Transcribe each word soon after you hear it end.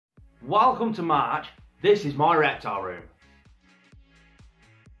Welcome to March. This is my reptile room.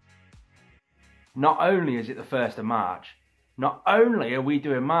 Not only is it the 1st of March, not only are we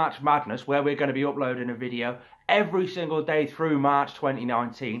doing March Madness, where we're going to be uploading a video every single day through March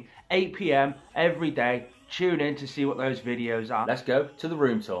 2019, 8 PM every day. Tune in to see what those videos are. Let's go to the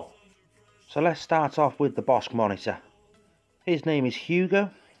room tour. So let's start off with the bosc monitor. His name is Hugo.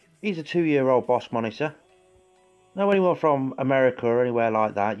 He's a 2-year-old bosc monitor. Now anyone from America or anywhere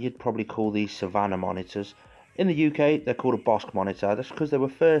like that, you'd probably call these savanah monitors. In the UK, they're called a bosc monitor. That's because they were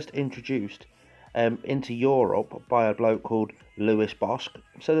first introduced into Europe by a bloke called Lewis Bosc.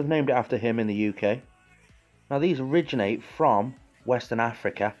 So they've named it after him in the UK. Now these originate from Western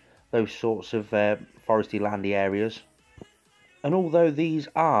Africa, those sorts of foresty landy areas. And although these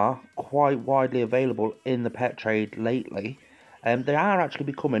are quite widely available in the pet trade lately, they are actually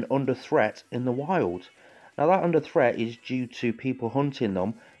becoming under threat in the wild. Now that under threat is due to people hunting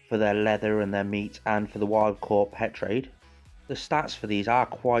them for their leather and their meat and for the wild caught pet trade. The stats for these are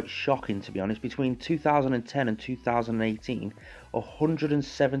quite shocking, to be honest. Between 2010 and 2018,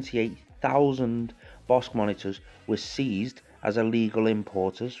 178,000 bosc monitors were seized as illegal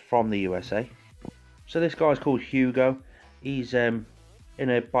importers from the USA. So this guy's called Hugo. He's in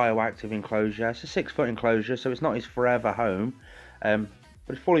a bioactive enclosure. It's a 6-foot enclosure, so it's not his forever home.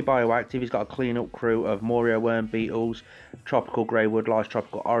 But it's fully bioactive. He's got a clean up crew of Morio worm beetles, tropical grey woodlice,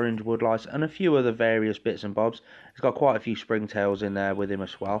 tropical orange woodlice, and a few other various bits and bobs. He's got quite a few springtails in there with him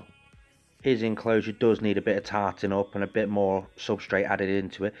as well. His enclosure does need a bit of tarting up and a bit more substrate added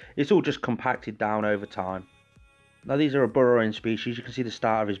into it. It's all just compacted down over time. Now these are a burrowing species. You can see the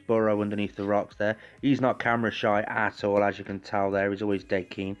start of his burrow underneath the rocks there. He's not camera shy at all, as you can tell there. He's always dead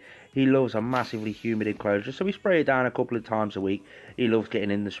keen. He loves a massively humid enclosure, so we spray it down a couple of times a week. He loves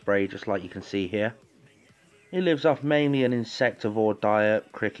getting in the spray, just like you can see here. He lives off mainly an insectivore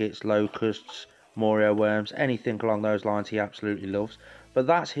diet, crickets, locusts, Morio worms, anything along those lines he absolutely loves. But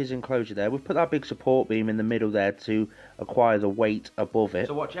that's his enclosure there. We've put that big support beam in the middle there to acquire the weight above it.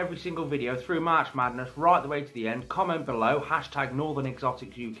 So watch every single video through March Madness right the way to the end. Comment below, hashtag Northern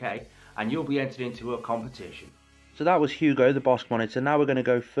Exotics UK, and you'll be entered into a competition. So that was Hugo, the bosc monitor. Now we're going to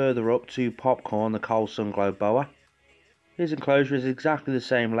go further up to Popcorn, the coal sunglow boa. His enclosure is exactly the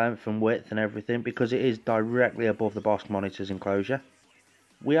same length and width and everything because it is directly above the bosc monitor's enclosure.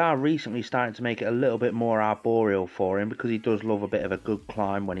 We are recently starting to make it a little bit more arboreal for him because he does love a bit of a good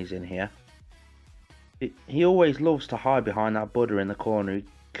climb when he's in here. He always loves to hide behind that Buddha in the corner. He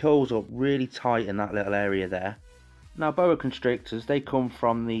curls up really tight in that little area there. Now boa constrictors, they come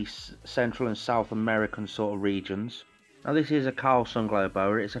from the Central and South American sort of regions. Now this is a coal sunglow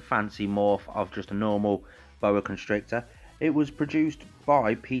boa. It's a fancy morph of just a normal boa constrictor. It was produced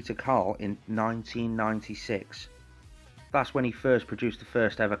by Peter Carl in 1996. That's when he first produced the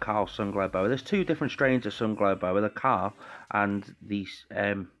first ever Carl sunglow boa. There's two different strains of sunglow boa, the Carl and the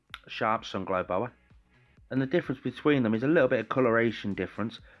sharp sunglow boa. And the difference between them is a little bit of coloration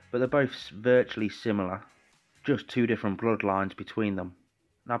difference, but they're both virtually similar. Just two different bloodlines between them.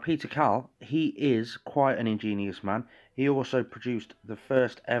 Now Peter Carl, he is quite an ingenious man. He also produced the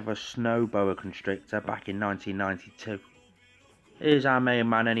first ever snow boa constrictor back in 1992. Here's our main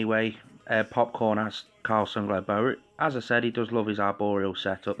man anyway, Popcorn as Carl sunglow boa. As I said, he does love his arboreal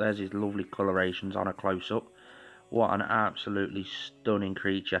setup. There's his lovely colorations on a close-up. What an absolutely stunning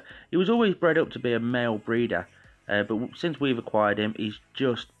creature. He was always bred up to be a male breeder, but since we've acquired him, he's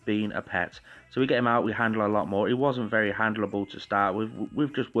just been a pet. So we get him out, we handle a lot more. He wasn't very handleable to start with.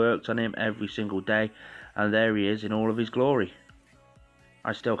 We've just worked on him every single day, and there he is in all of his glory.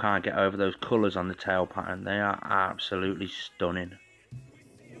 I still can't get over those colours on the tail pattern. They are absolutely stunning.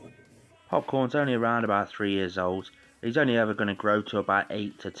 Popcorn's only around about 3 years old. He's only ever going to grow to about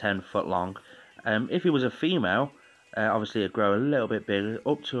 8 to 10 foot long. If he was a female, obviously it'd grow a little bit bigger,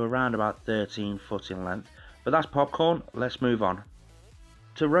 up to around about 13 foot in length. But that's Popcorn. Let's move on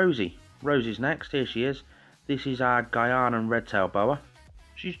to Rosie. Rosie's next. Here she is. This is our Guyanan red-tail boa.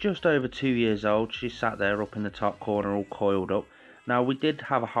 She's just over 2 years old. She's sat there up in the top corner all coiled up. Now we did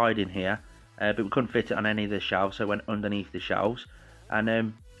have a hide in here, but we couldn't fit it on any of the shelves, so it went underneath the shelves.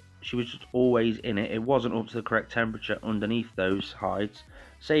 And she was just always in it. It wasn't up to the correct temperature underneath those hides.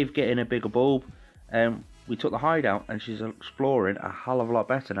 Save getting a bigger bulb, we took the hide out and she's exploring a hell of a lot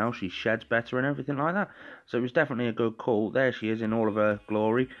better now. She sheds better and everything like that. So it was definitely a good call. There she is in all of her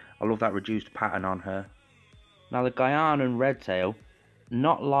glory. I love that reduced pattern on her. Now the Guyanan redtail,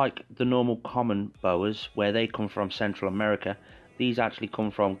 not like the normal common boas where they come from Central America, these actually come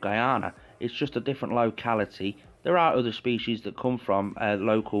from Guyana. It's just a different locality. There are other species that come from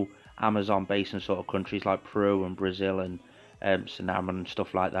local Amazon basin sort of countries like Peru and Brazil and Suriname and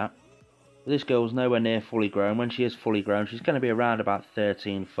stuff like that. This girl's nowhere near fully grown. When she is fully grown, she's going to be around about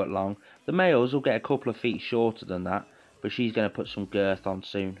 13 foot long. The males will get a couple of feet shorter than that, but she's going to put some girth on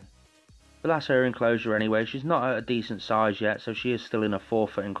soon. But that's her enclosure anyway. She's not at a decent size yet, so she is still in a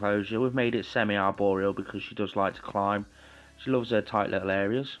 4-foot enclosure. We've made it semi-arboreal because she does like to climb. She loves her tight little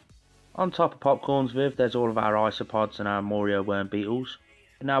areas. On top of Popcorn's Viv, there's all of our isopods and our Morio worm beetles.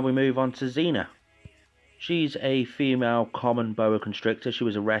 And now we move on to Xena. She's a female common boa constrictor. She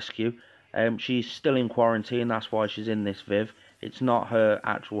was a rescue. She's still in quarantine, that's why she's in this Viv. It's not her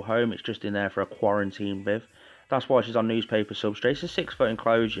actual home, it's just in there for a quarantine Viv. That's why she's on newspaper substrate. It's a 6-foot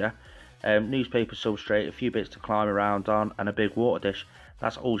enclosure. Newspaper substrate, a few bits to climb around on, and a big water dish.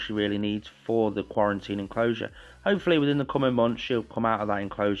 That's all she really needs for the quarantine enclosure. Hopefully within the coming months she'll come out of that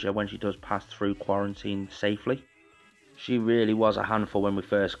enclosure when she does pass through quarantine safely. She really was a handful when we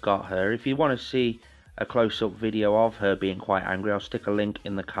first got her. If you want to see a close-up video of her being quite angry, I'll stick a link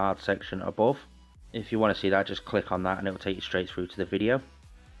in the card section above. If you want to see that, just click on that and it will take you straight through to the video.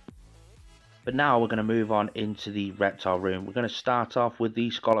 But now we're going to move on into the reptile room. We're going to start off with the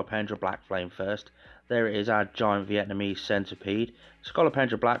Scolopendra Black Flame first. There it is, our giant Vietnamese centipede.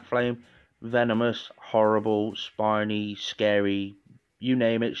 Scolopendra Black Flame, venomous, horrible, spiny, scary, you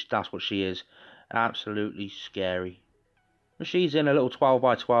name it, that's what she is. Absolutely scary. She's in a little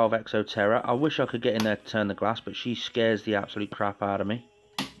 12x12 Exoterra. I wish I could get in there to turn the glass, but she scares the absolute crap out of me.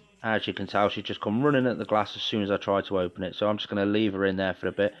 As you can tell, she's just come running at the glass as soon as I try to open it, so I'm just going to leave her in there for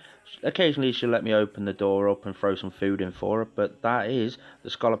a bit. Occasionally she'll let me open the door up and throw some food in for her, but that is the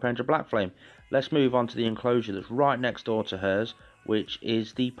Scolopendra Black Flame. Let's move on to the enclosure that's right next door to hers, which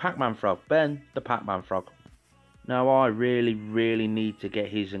is the Pac-Man frog, Ben the Pac-Man frog. Now I really need to get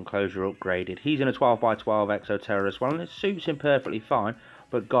his enclosure upgraded. He's in a 12x12 Exoterra as well, and it suits him perfectly fine,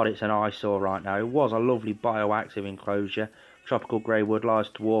 but God, it's an eyesore right now. It was a lovely bioactive enclosure. Tropical grey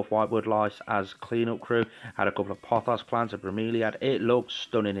woodlice, dwarf white woodlice as cleanup crew, had a couple of pothos plants, a bromeliad. It looks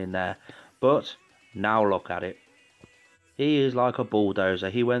stunning in there, but now look at it. He is like a bulldozer.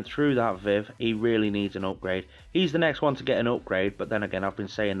 He went through that Viv. He really needs an upgrade. He's the next one to get an upgrade, but then again, I've been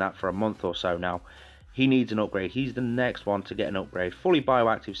saying that for a month or so now. He needs an upgrade. He's the next one to get an upgrade. Fully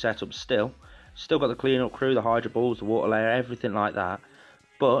bioactive setup still. Still got the cleanup crew, the hydro balls, the water layer, everything like that.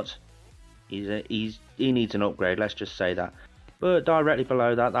 But he needs an upgrade, let's just say that. But directly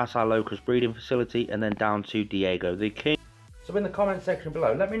below that, that's our locust breeding facility, and then down to Diego, the king. So in the comment section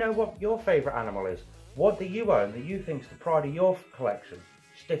below, let me know what your favourite animal is. What do you own that you think's the pride of your collection?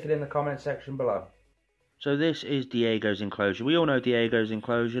 Stick it in the comment section below. So this is Diego's enclosure. We all know Diego's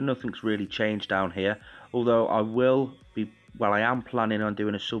enclosure. Nothing's really changed down here. Although I am planning on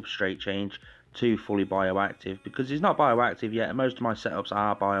doing a substrate change to fully bioactive, because he's not bioactive yet, and most of my setups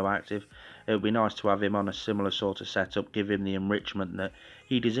are bioactive. It would be nice to have him on a similar sort of setup, give him the enrichment that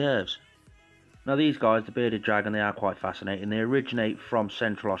he deserves. Now these guys, the bearded dragon, they are quite fascinating. They originate from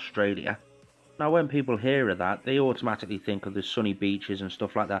Central Australia. Now when people hear of that, they automatically think of the sunny beaches and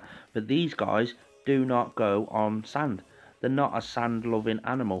stuff like that, but these guys do not go on sand. They're not a sand loving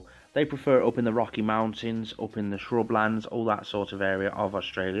animal. They prefer it up in the Rocky Mountains, up in the shrublands, all that sort of area of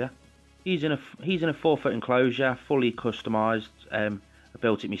Australia. He's in a 4-foot enclosure, fully customised. I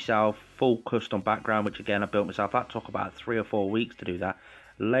built it myself, full custom background, which again I built myself. That took about 3 or 4 weeks to do that.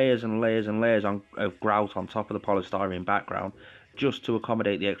 Layers and layers and layers of grout on top of the polystyrene background, just to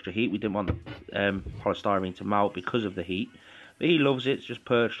accommodate the extra heat. We didn't want the polystyrene to melt because of the heat. But he loves it, it's just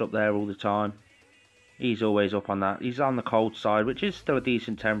perched up there all the time. He's always up on that. He's on the cold side, which is still a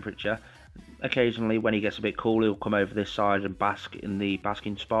decent temperature. Occasionally, when he gets a bit cool, he'll come over this side and bask in the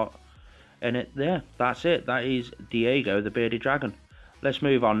basking spot. And that's it. That is Diego, the bearded dragon. Let's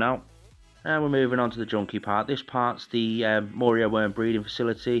move on now. And we're moving on to the junkie part. This part's the Morio worm breeding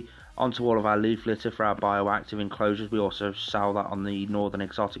facility. Onto all of our leaf litter for our bioactive enclosures. We also sell that on the Northern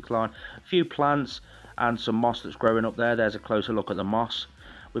Exotics line. A few plants and some moss that's growing up there. There's a closer look at the moss.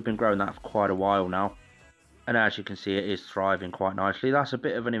 We've been growing that for quite a while now. And as you can see, it is thriving quite nicely. That's a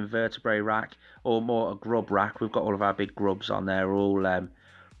bit of an invertebrate rack, or more a grub rack. We've got all of our big grubs on there, all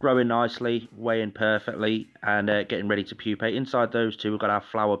growing nicely, weighing perfectly, and getting ready to pupate. Inside those two, we've got our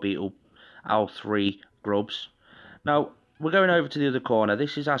flower beetle L3 grubs. Now, we're going over to the other corner.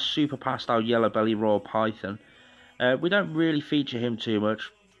 This is our super pastel yellow belly royal python. We don't really feature him too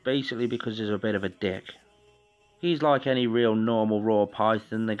much, basically because he's a bit of a dick. He's like any real normal raw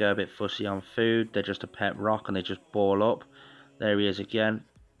python. They go a bit fussy on food. They're just a pet rock and they just ball up. There he is again,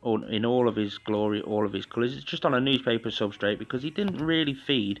 in all of his glory, all of his colours. It's just on a newspaper substrate because he didn't really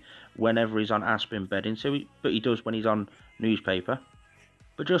feed whenever he's on aspen bedding, but he does when he's on newspaper.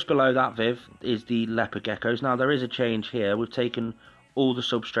 But just below that Viv is the leopard geckos. Now there is a change here. We've taken all the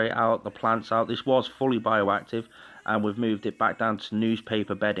substrate out, the plants out. This was fully bioactive, and we've moved it back down to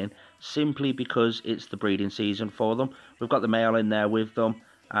newspaper bedding simply because it's the breeding season for them. We've got the male in there with them,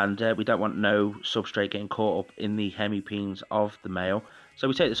 and we don't want no substrate getting caught up in the hemipenes of the male. So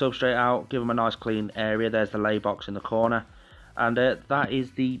we take the substrate out, give them a nice clean area. There's the lay box in the corner, and that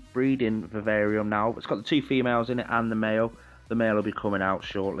is the breeding vivarium now. It's got the 2 females in it and the male. The male will be coming out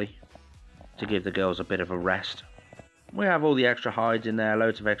shortly to give the girls a bit of a rest. We have all the extra hides in there,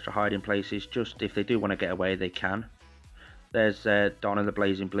 loads of extra hiding places, just if they do want to get away, they can. There's Donna the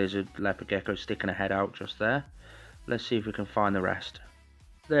Blazing Blizzard leopard gecko sticking her head out just there. Let's see if we can find the rest.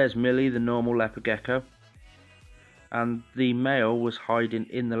 There's Millie, the normal leopard gecko. And the male was hiding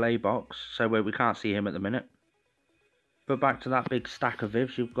in the lay box, so we can't see him at the minute. But back to that big stack of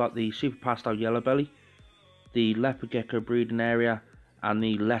vivs, you've got the super pastel yellow belly, the leopard gecko breeding area, and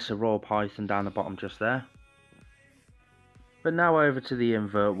the lesser royal python down the bottom just there. But now over to the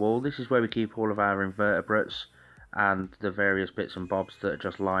invert wall. This is where we keep all of our invertebrates and the various bits and bobs that are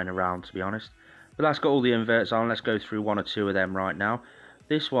just lying around, to be honest. But that's got all the inverts on. Let's go through 1 or 2 of them right now.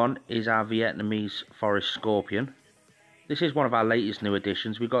 This one is our Vietnamese forest scorpion. This is one of our latest new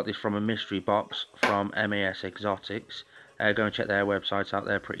additions. We got this from a mystery box from MAS Exotics. Go and check their websites out,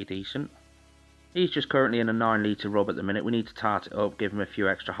 they're pretty decent. He's just currently in a 9 litre rub at the minute. We need to tart it up, give him a few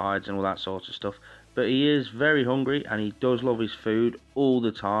extra hides and all that sort of stuff. But he is very hungry and he does love his food all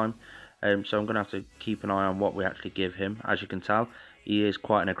the time. So I'm going to have to keep an eye on what we actually give him. As you can tell, he is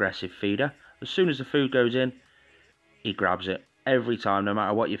quite an aggressive feeder. As soon as the food goes in, he grabs it every time, no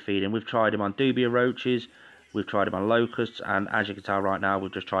matter what you feed him. We've tried him on dubia roaches, we've tried him on locusts, and as you can tell right now,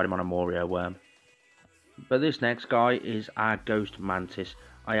 we've just tried him on a morio worm. But this next guy is our ghost mantis.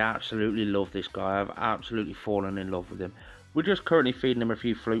 I absolutely love this guy. I've absolutely fallen in love with him. We're just currently feeding him a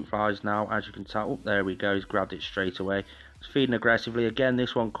few fruit flies now, as you can tell. Oh, there we go, he's grabbed it straight away. He's feeding aggressively. Again,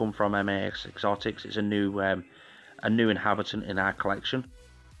 this one come from MAS Exotics. It's a new inhabitant in our collection.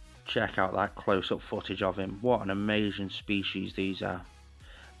 Check out that close-up footage of him. What an amazing species these are.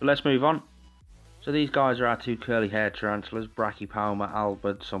 But let's move on. So these guys are our 2 curly-haired tarantulas, Brachypalma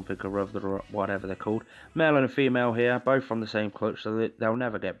albud, something or other, whatever they're called. Male and a female here, both from the same clutch, so they'll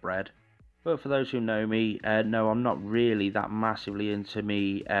never get bred. But for those who know me, no, I'm not really that massively into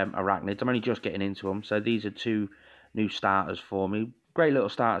arachnids. I'm only just getting into them, so these are 2 new starters for me. Great little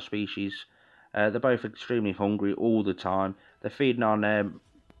starter species. They're both extremely hungry all the time. They're feeding on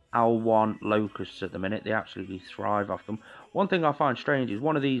L1 locusts at the minute. They absolutely thrive off them. One thing I find strange is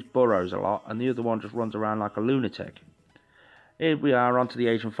one of these burrows a lot, and the other one just runs around like a lunatic. Here we are onto the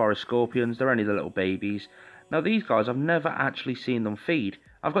Asian forest scorpions. They're only the little babies. Now these guys, I've never actually seen them feed.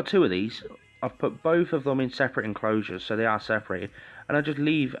 I've got 2 of these. I've put both of them in separate enclosures, so they are separated. And I just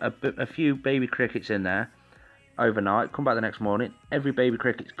leave a few baby crickets in there overnight. Come back the next morning, every baby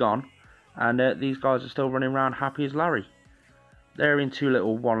cricket's gone. And these guys are still running around happy as Larry. They're in 2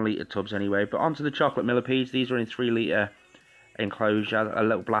 little 1 litre tubs anyway. But onto the chocolate millipedes. These are in 3 litre enclosure, a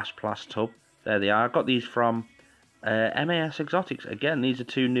little blast plus tub. There they are. I got these from MAS Exotics. Again, these are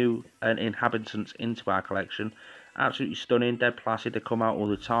 2 new inhabitants into our collection. Absolutely stunning, dead placid. They come out all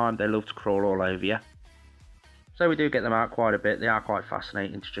the time. They love to crawl all over you. So we do get them out quite a bit. They are quite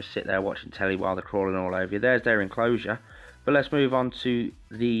fascinating to just sit there watching telly while they're crawling all over you. There's their enclosure. But let's move on to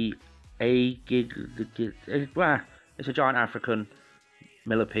the it's a giant African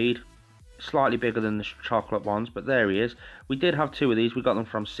millipede. Slightly bigger than the chocolate ones, but there he is. We did have 2 of these. We got them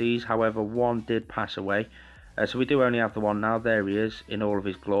from seas. However, one did pass away. So we do only have the one now. There he is in all of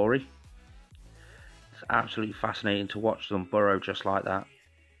his glory. It's absolutely fascinating to watch them burrow just like that.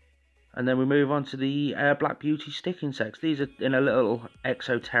 And then we move on to the Black Beauty stick insects. These are in a little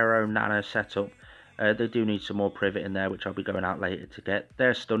Exotero nano setup. They do need some more privet in there, which I'll be going out later to get.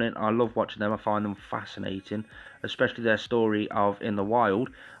 They're stunning. I love watching them. I find them fascinating, especially their story of in the wild.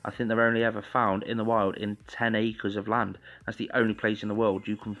 I think they're only ever found in the wild in 10 acres of land. That's the only place in the world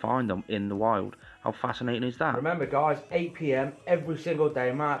you can find them in the wild. How fascinating is that? Remember guys, 8 PM every single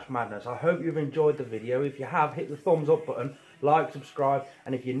day, March Madness. I hope you've enjoyed the video. If you have, hit the thumbs up button, like, subscribe,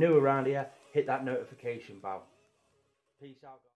 and if you're new around here, hit that notification bell. Peace out.